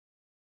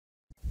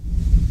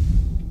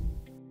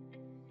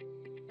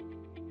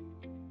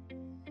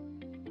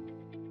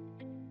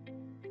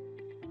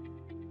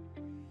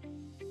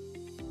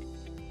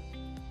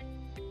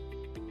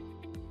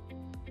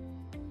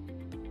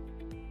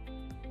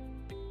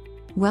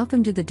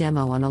Welcome to the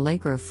demo on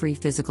Allegro Free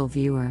Physical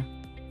Viewer.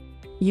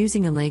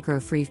 Using Allegro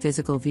Free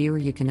Physical Viewer,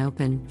 you can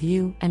open,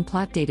 view, and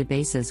plot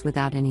databases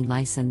without any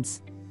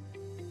license.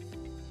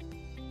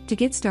 To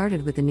get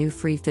started with the new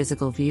free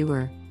physical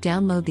viewer,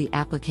 download the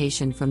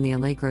application from the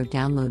Allegro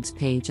Downloads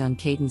page on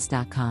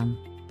Cadence.com.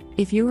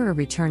 If you are a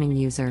returning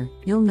user,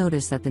 you'll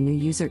notice that the new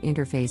user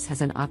interface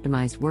has an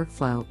optimized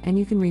workflow and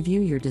you can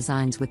review your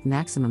designs with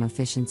maximum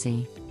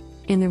efficiency.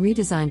 In the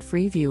redesigned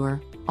free viewer,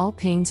 all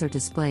panes are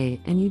displayed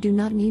and you do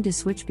not need to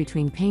switch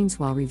between panes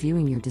while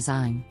reviewing your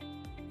design.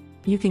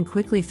 You can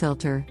quickly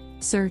filter,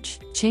 search,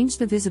 change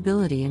the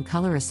visibility and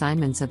color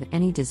assignments of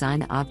any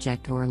design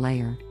object or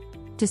layer.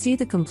 To see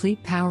the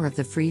complete power of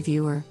the free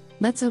viewer,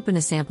 let's open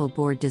a sample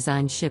board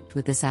design shipped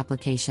with this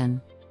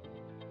application.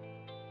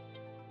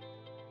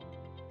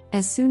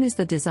 As soon as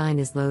the design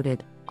is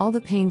loaded, all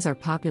the panes are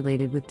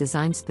populated with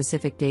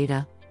design-specific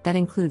data, that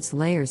includes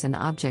layers and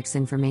objects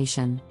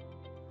information.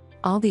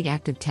 All the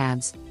active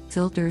tabs,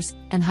 filters,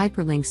 and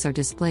hyperlinks are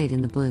displayed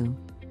in the blue.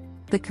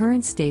 The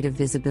current state of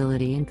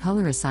visibility and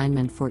color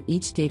assignment for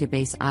each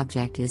database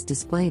object is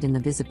displayed in the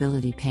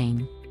visibility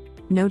pane.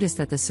 Notice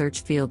that the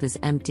search field is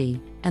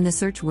empty, and the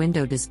search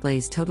window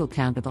displays total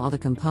count of all the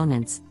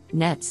components,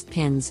 nets,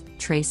 pins,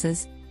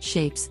 traces,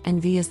 shapes,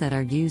 and vias that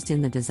are used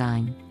in the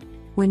design.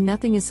 When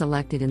nothing is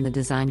selected in the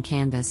design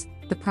canvas,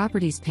 the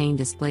Properties pane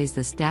displays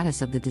the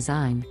status of the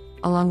design,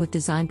 along with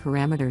design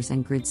parameters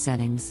and grid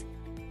settings.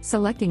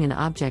 Selecting an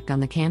object on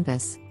the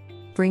canvas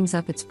brings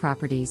up its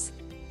properties.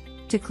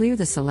 To clear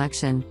the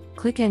selection,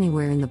 click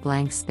anywhere in the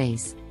blank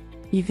space.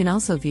 You can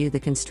also view the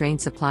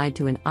constraints applied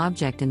to an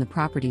object in the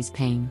Properties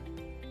pane.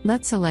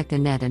 Let's select a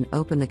net and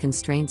open the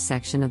Constraints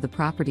section of the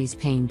Properties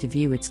pane to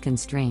view its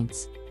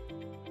constraints.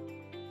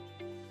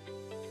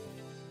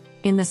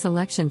 In the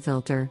Selection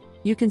filter,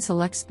 you can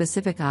select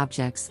specific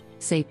objects,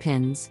 say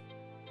pins.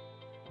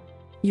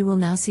 You will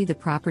now see the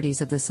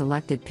properties of the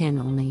selected pin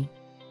only.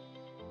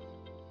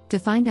 To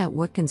find out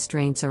what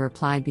constraints are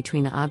applied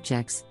between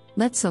objects,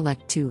 let's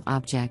select two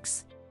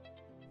objects.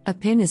 A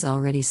pin is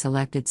already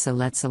selected, so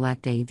let's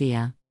select a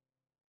via.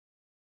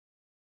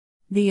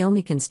 The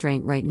only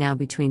constraint right now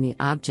between the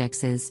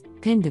objects is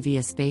pin to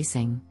via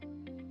spacing.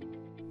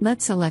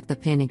 Let's select the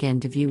pin again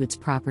to view its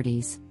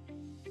properties.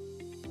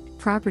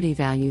 Property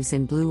values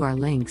in blue are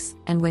links,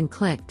 and when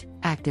clicked,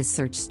 act as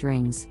search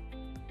strings.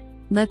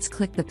 Let's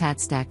click the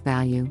pat stack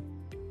value.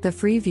 The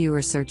free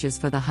viewer searches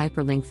for the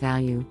hyperlink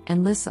value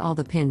and lists all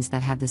the pins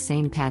that have the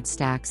same pad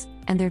stacks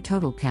and their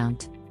total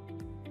count.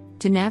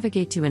 To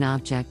navigate to an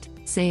object,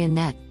 say a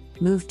net,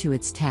 move to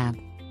its tab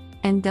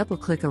and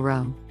double-click a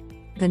row.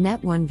 The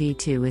net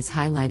 1v2 is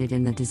highlighted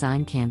in the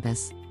design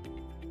canvas.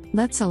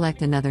 Let's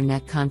select another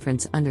net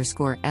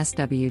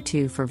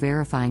conference_SW2 for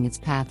verifying its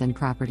path and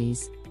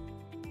properties.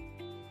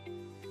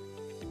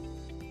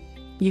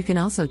 You can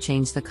also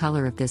change the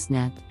color of this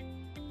net.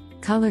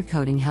 Color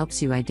coding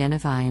helps you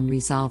identify and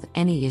resolve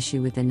any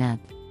issue with the net.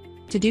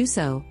 To do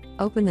so,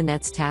 open the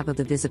Nets tab of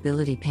the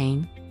Visibility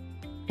pane.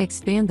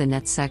 Expand the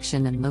Net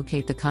section and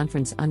locate the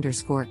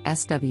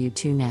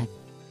conference_SW2 net.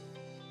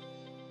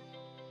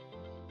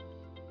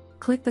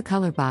 Click the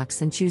color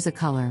box and choose a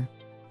color.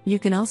 You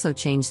can also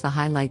change the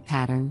highlight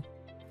pattern.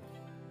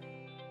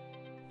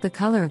 The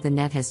color of the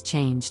net has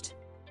changed.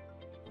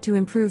 To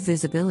improve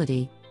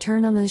visibility,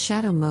 turn on the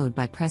shadow mode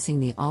by pressing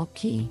the Alt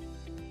key.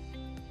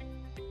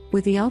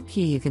 With the Alt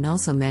key, you can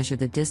also measure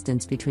the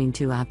distance between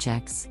two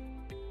objects.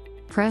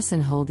 Press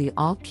and hold the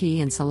Alt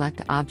key and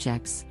select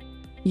objects.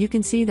 You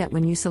can see that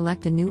when you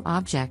select a new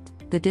object,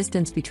 the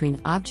distance between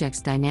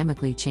objects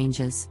dynamically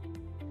changes.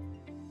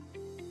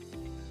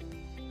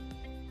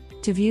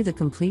 To view the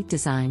complete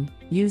design,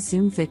 use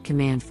Zoom Fit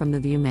command from the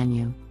View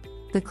menu.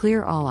 The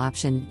Clear All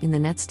option in the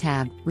Nets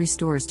tab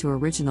restores to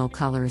original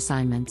color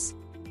assignments.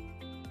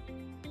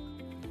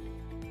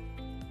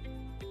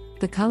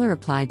 The color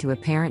applied to a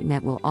parent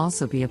net will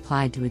also be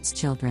applied to its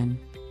children.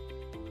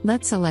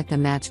 Let's select a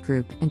match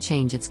group and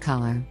change its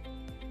color.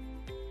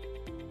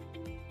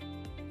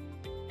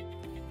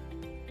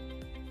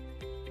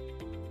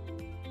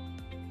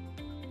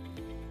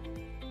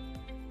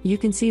 You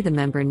can see the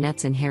member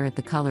nets inherit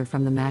the color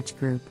from the match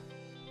group.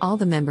 All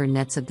the member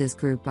nets of this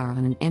group are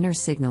on an inner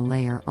signal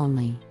layer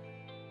only.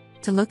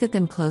 To look at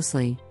them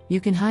closely, you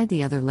can hide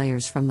the other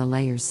layers from the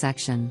Layers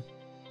section.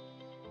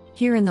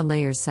 Here in the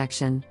Layers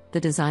section,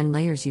 the design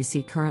layers you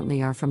see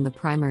currently are from the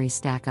primary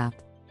stack up.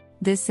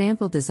 This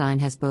sample design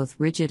has both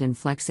rigid and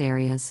flex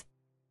areas.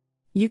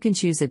 You can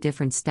choose a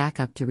different stack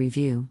up to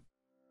review.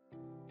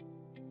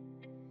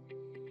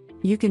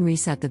 You can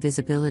reset the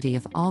visibility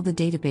of all the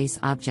database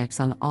objects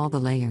on all the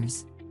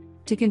layers.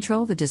 To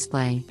control the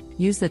display,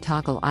 use the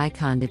toggle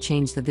icon to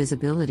change the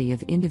visibility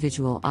of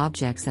individual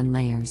objects and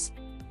layers.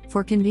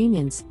 For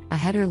convenience, a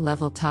header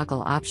level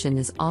toggle option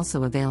is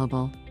also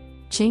available.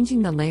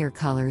 Changing the layer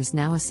color is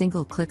now a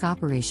single-click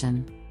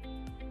operation.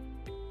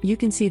 You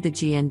can see the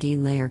GND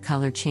layer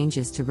color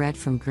changes to red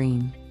from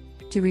green.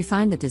 To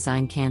refine the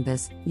design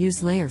canvas,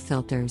 use layer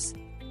filters.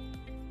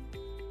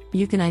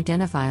 You can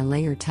identify a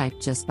layer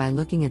type just by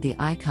looking at the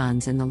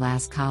icons in the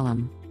last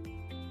column.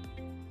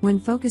 When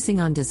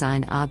focusing on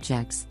design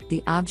objects,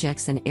 the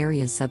Objects and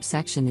Areas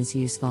subsection is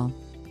useful.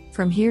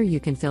 From here you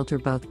can filter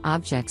both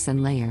objects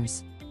and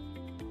layers.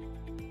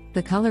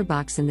 The color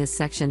box in this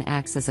section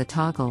acts as a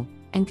toggle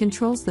and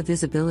controls the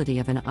visibility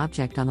of an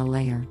object on a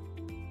layer.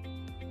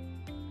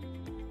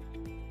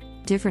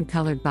 Different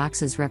colored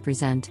boxes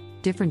represent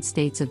different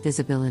states of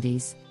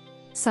visibilities.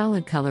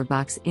 Solid color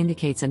box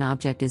indicates an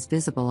object is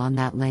visible on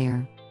that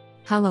layer.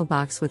 Hollow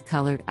box with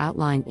colored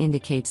outline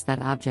indicates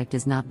that object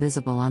is not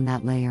visible on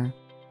that layer.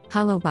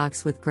 Hollow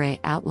box with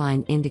gray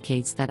outline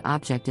indicates that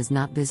object is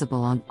not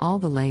visible on all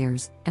the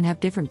layers and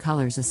have different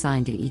colors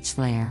assigned to each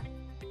layer.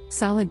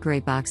 Solid gray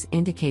box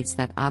indicates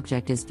that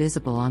object is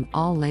visible on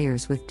all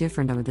layers with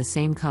different or the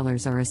same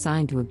colors are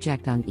assigned to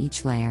object on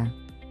each layer.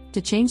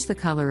 To change the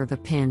color of a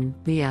pin,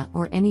 via,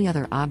 or any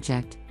other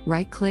object,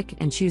 right-click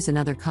and choose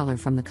another color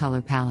from the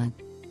color palette.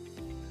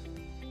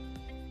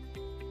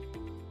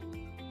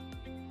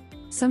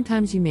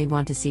 Sometimes you may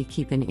want to see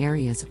keep in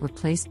areas or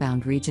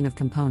place-bound region of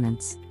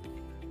components.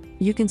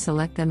 You can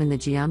select them in the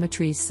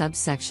Geometries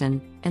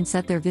subsection and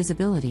set their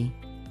visibility.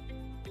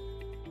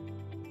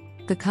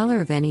 The color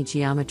of any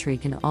geometry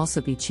can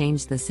also be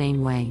changed the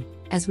same way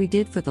as we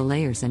did for the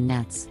layers and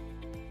nets.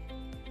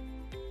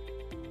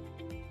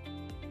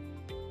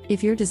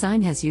 If your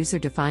design has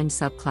user-defined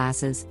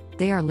subclasses,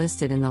 they are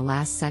listed in the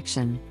last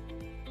section.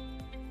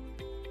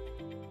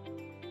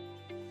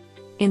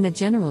 In the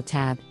General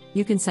tab,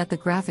 you can set the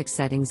graphics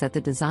settings at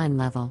the design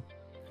level.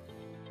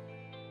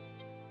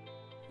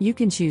 You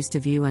can choose to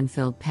view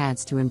unfilled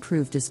pads to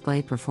improve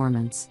display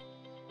performance.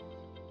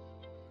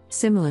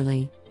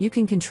 Similarly, you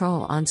can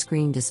control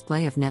on-screen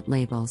display of net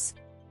labels,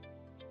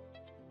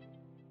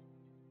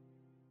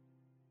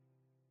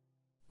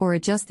 or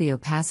adjust the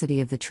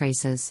opacity of the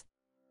traces.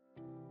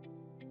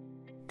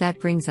 That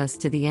brings us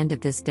to the end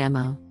of this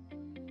demo.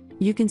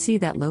 You can see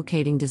that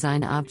locating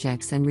design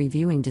objects and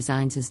reviewing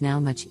designs is now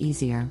much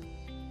easier.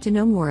 To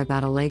know more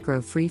about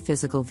Allegro Free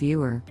Physical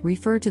Viewer,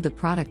 refer to the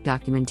product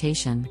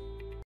documentation.